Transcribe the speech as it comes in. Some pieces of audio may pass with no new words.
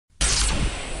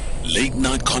Late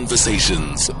Night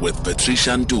Conversations with Patricia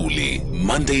Nduli,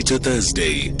 Monday to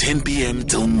Thursday, 10 p.m.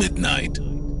 till midnight.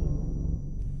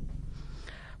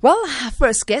 Well, our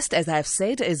first guest, as I've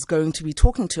said, is going to be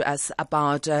talking to us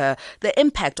about the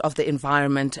impact of the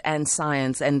environment and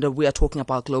science, and we are talking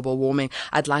about global warming.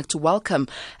 I'd like to welcome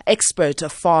expert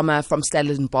farmer from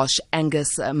Stellenbosch,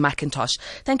 Angus McIntosh.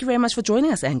 Thank you very much for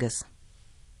joining us, Angus.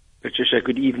 Patricia,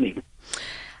 good evening.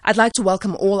 I'd like to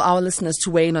welcome all our listeners to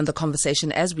weigh in on the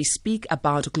conversation as we speak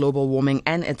about global warming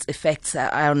and its effects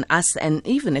on us. And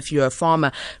even if you're a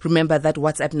farmer, remember that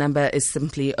WhatsApp number is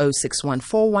simply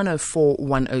 0614 104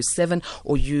 107,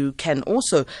 or you can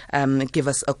also give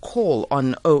us a call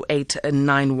on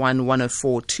 0891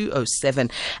 104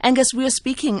 207. Angus, we are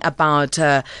speaking about,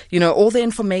 all the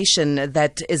information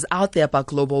that is out there about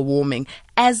global warming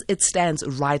as it stands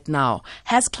right now.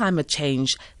 Has climate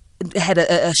change had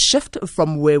a shift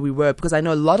from where we were? Because I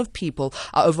know a lot of people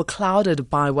are overclouded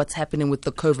by what's happening with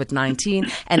the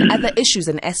COVID-19 and other issues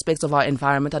and aspects of our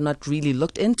environment are not really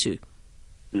looked into.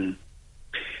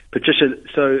 Patricia,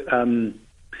 so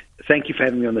thank you for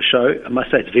having me on the show. I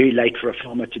must say it's very late for a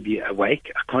farmer to be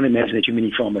awake. I can't imagine there are too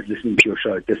many farmers listening to your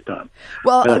show at this time.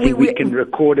 Well, but I think we can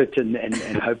record it and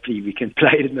hopefully we can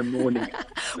play it in the morning.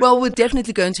 Well, we're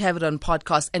definitely going to have it on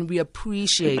podcast, and we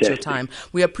appreciate your time.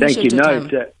 We appreciate your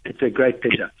time. It's a great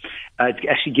pleasure. It's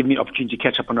actually given me an opportunity to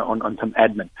catch up on some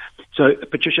admin. So,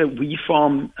 Patricia, we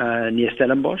farm near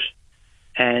Stellenbosch,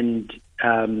 and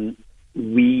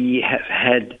we have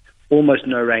had almost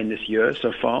no rain this year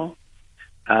so far.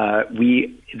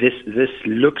 This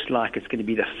looks like it's going to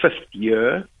be the fifth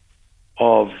year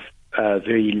of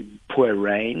very poor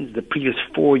rains. The previous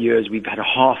 4 years, we've had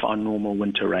half our normal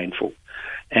winter rainfall,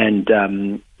 and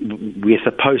we're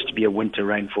supposed to be a winter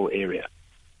rainfall area.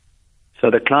 So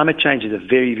the climate change is a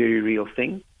very, very real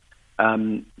thing.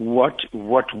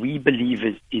 What we believe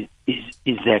is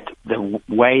that the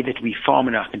way that we farm,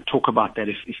 and I can talk about that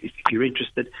if you're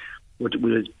interested, what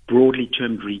is broadly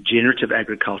termed regenerative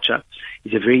agriculture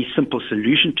is a very simple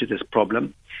solution to this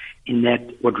problem, in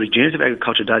that what regenerative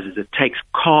agriculture does is it takes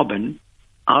carbon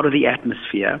out of the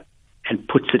atmosphere and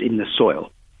puts it in the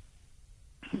soil,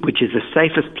 which is the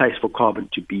safest place for carbon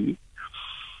to be.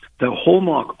 The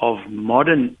hallmark of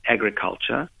modern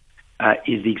agriculture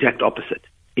is the exact opposite.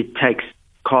 It takes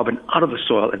carbon out of the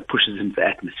soil and pushes it into the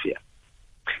atmosphere.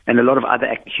 And a lot of other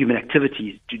human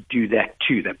activities do that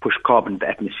too. They push carbon into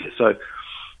the atmosphere. So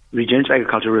regenerative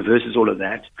agriculture reverses all of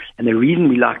that. And the reason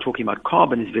we like talking about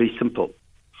carbon is very simple.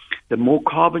 The more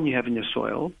carbon you have in your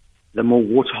soil, the more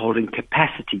water holding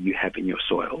capacity you have in your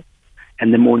soil,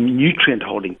 and the more nutrient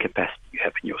holding capacity you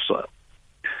have in your soil.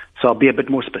 So I'll be a bit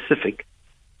more specific.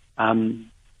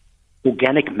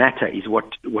 Organic matter is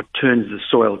what turns the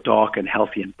soil dark and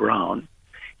healthy and brown.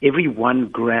 Every 1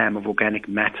 gram of organic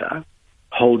matter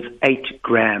holds 8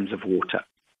 grams of water.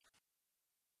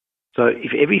 So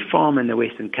if every farmer in the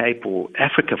Western Cape, or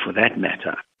Africa for that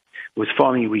matter, was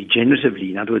farming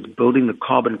regeneratively, in other words, building the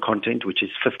carbon content, which is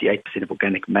 58% of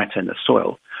organic matter in the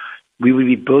soil, we would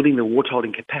be building the water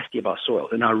holding capacity of our soils,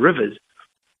 and our rivers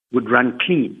would run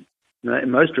clean.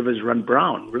 Most rivers run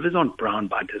brown. Rivers aren't brown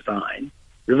by design.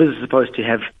 Rivers are supposed to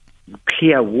have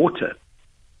clear water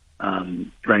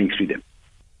running through them.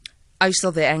 Are you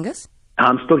still there, Angus?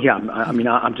 I'm still here.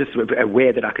 I'm just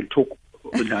aware that I can talk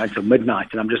until midnight,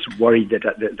 and I'm just worried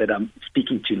that I'm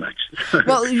speaking too much.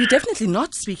 Well, you're definitely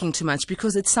not speaking too much,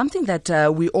 because it's something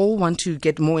that we all want to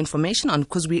get more information on,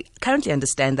 because we currently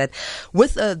understand that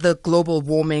with the global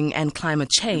warming and climate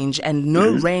change and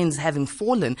no rains having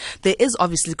fallen, there is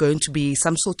obviously going to be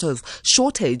some sort of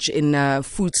shortage in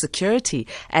food security,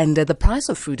 and the price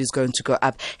of food is going to go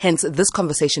up. Hence, this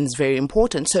conversation is very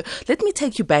important. So let me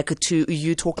take you back to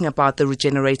you talking about the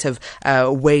regenerative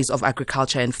ways of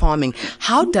agriculture and farming.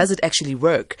 How does it actually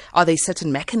work? Are there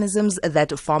certain mechanisms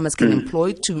that farmers can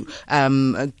employ to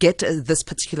get this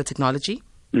particular technology?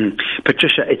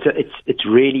 Patricia, it's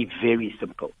really very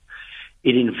simple.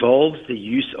 It involves the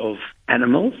use of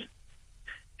animals.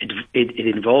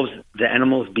 It involves the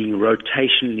animals being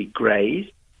rotationally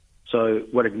grazed. So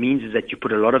what it means is that you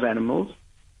put a lot of animals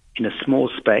in a small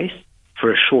space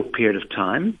for a short period of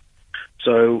time.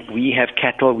 So we have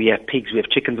cattle, we have pigs, we have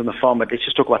chickens on the farm, but let's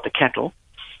just talk about the cattle.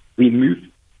 We move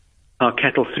our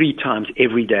cattle 3 times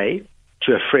every day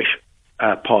to a fresh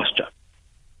pasture.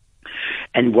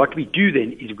 And what we do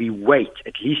then is we wait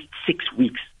at least 6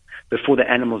 weeks before the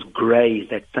animals graze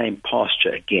that same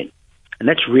pasture again. And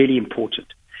that's really important,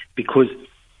 because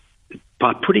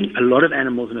by putting a lot of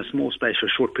animals in a small space for a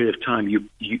short period of time,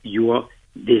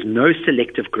 there's no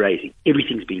selective grazing.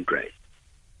 Everything's being grazed.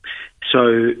 So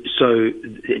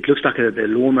it looks like the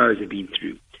lawnmowers have been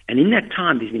through. And in that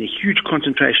time, there's been a huge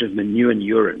concentration of manure and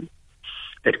urine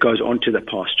that goes onto the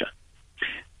pasture.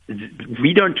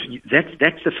 We don't. That's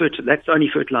the only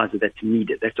fertilizer that's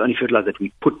needed. That's the only fertilizer that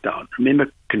we put down.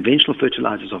 Remember, conventional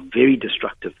fertilizers are very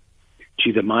destructive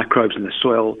to the microbes in the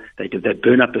soil. They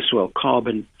burn up the soil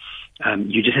carbon.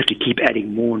 You just have to keep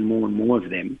adding more and more and more of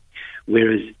them.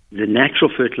 Whereas the natural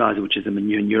fertilizer, which is the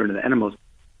manure and urine of the animals,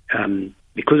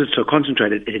 because it's so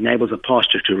concentrated, it enables the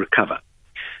pasture to recover.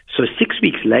 So 6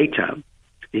 weeks later,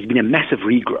 there's been a massive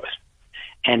regrowth.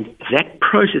 And that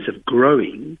process of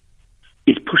growing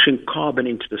is pushing carbon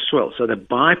into the soil. So the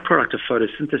byproduct of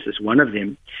photosynthesis, one of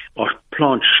them are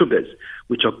plant sugars,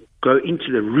 which go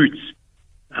into the roots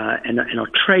and are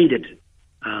traded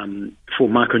for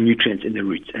micronutrients in the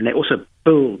roots. And they also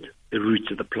build the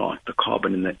roots of the plant, the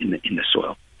carbon in the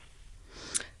soil.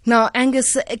 Now,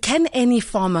 Angus, can any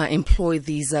farmer employ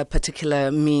these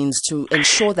particular means to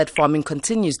ensure that farming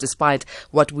continues despite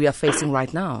what we are facing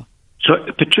right now? So,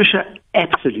 Patricia,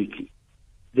 absolutely.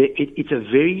 It's a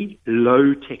very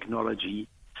low technology,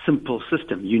 simple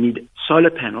system. You need solar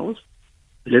panels,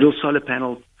 little solar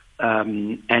panels,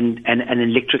 and an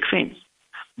electric fence.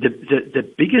 The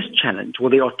biggest challenge,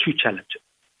 well, there are two challenges.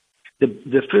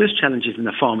 The first challenge is in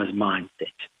the farmer's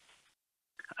mindset.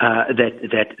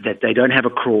 That they don't have a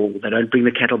crawl, they don't bring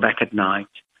the cattle back at night,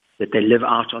 that they live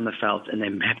out on the veldt and they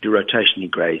have to rotationally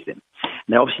graze them.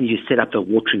 Now, obviously, you set up the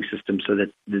watering system so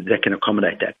that they can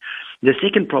accommodate that. The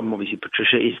second problem, obviously,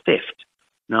 Patricia, is theft.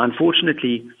 Now,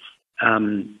 unfortunately,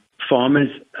 farmers,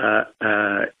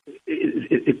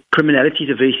 criminality is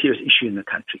a very serious issue in the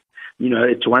country. You know,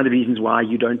 it's one of the reasons why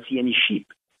you don't see any sheep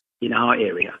in our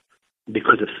area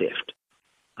because of theft.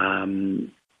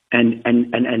 And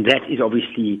that is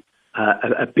obviously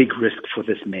a big risk for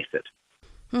this method.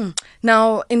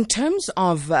 Now, in terms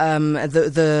of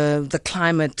the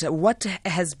climate, what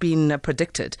has been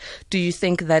predicted? Do you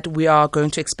think that we are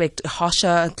going to expect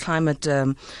harsher climate,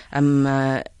 in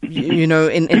the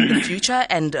future?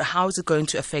 And how is it going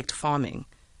to affect farming?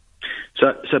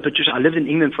 So Patricia, I lived in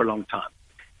England for a long time,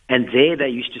 and there they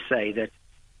used to say that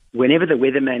whenever the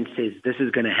weatherman says this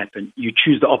is going to happen, you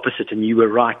choose the opposite, and you were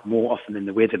right more often than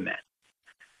the weatherman.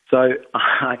 So,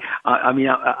 I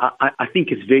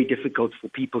think it's very difficult for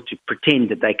people to pretend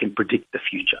that they can predict the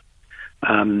future.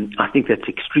 I think that's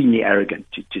extremely arrogant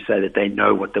to say that they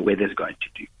know what the weather's going to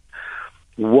do.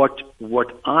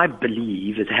 What I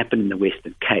believe has happened in the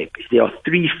Western Cape is there are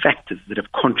three factors that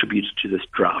have contributed to this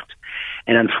drought.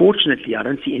 And unfortunately, I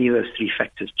don't see any of those three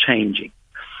factors changing.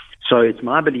 So it's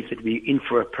my belief that we're in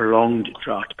for a prolonged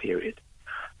drought period.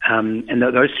 And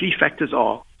those three factors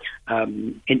are,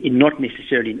 in not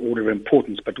necessarily in order of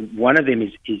importance, but one of them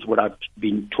is what I've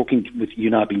been talking with you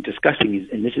and I've been discussing,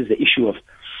 and this is the issue of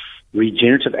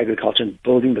regenerative agriculture and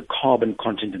building the carbon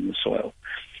content in the soil.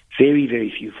 Very,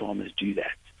 very few farmers do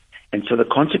that. And so the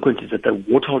consequence is that the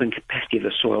water holding capacity of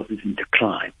the soil is in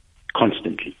decline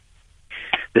constantly.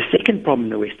 The second problem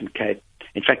in the Western Cape,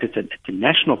 in fact, it's a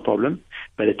national problem,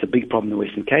 but it's a big problem in the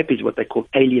Western Cape, is what they call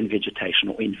alien vegetation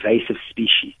or invasive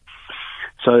species.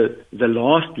 So the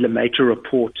last Lemaitre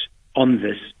report on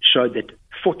this showed that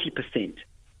 40%,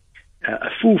 a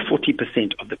full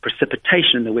 40% of the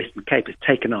precipitation in the Western Cape is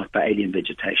taken out by alien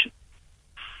vegetation.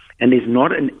 And there's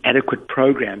not an adequate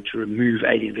program to remove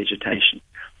alien vegetation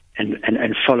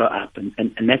and follow up, and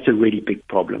that's a really big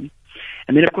problem.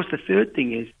 And then, of course, the third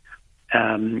thing is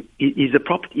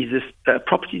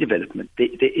property development.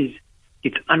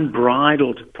 It's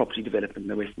unbridled property development in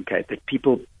the Western Cape, that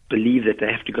people believe that they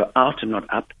have to go out and not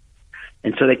up.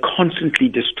 And so they're constantly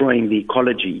destroying the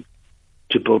ecology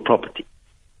to build property.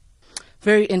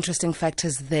 Very interesting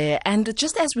factors there. And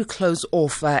just as we close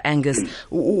off, Angus,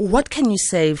 what can you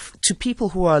say to people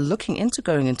who are looking into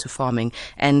going into farming,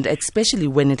 and especially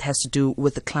when it has to do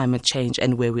with the climate change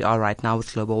and where we are right now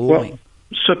with global warming? Well,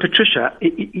 so, Patricia,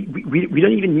 we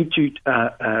don't even need to...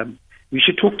 we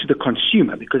should talk to the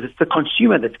consumer, because it's the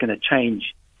consumer that's going to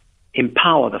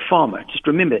empower the farmer. Just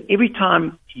remember, every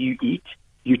time you eat,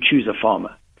 you choose a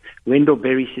farmer. Wendell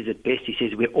Berry says it best. He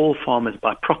says, we're all farmers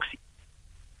by proxy.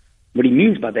 What he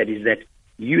means by that is that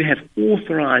you have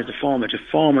authorized a farmer to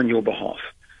farm on your behalf.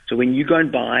 So when you go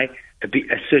and buy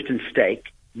a certain steak,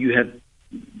 you have,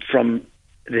 from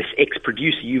this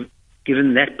ex-producer, you've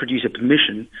given that producer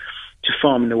permission to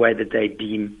farm in the way that they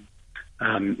deem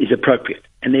is appropriate.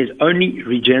 And there's only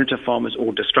regenerative farmers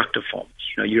or destructive farmers.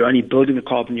 You know, you're only building the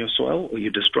carbon in your soil, or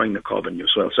you're destroying the carbon in your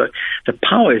soil. So the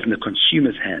power is in the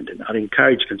consumer's hand, and I'd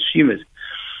encourage consumers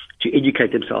to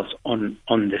educate themselves on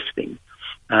this thing.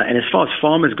 And as far as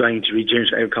farmers going into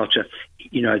regenerative agriculture,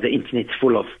 you know, the internet's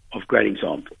full of great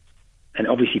examples. And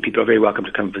obviously people are very welcome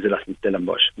to come visit us in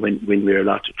Stellenbosch when we're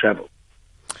allowed to travel.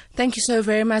 Thank you so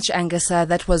very much, Angus.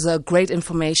 That was great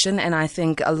information, and I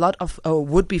think a lot of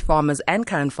would-be farmers and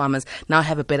current farmers now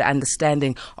have a better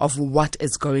understanding of what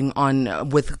is going on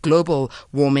with global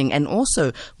warming, and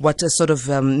also what sort of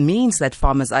means that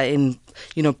farmers are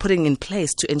putting in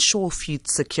place to ensure food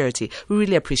security. We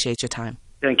really appreciate your time.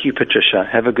 Thank you, Patricia.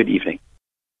 Have a good evening.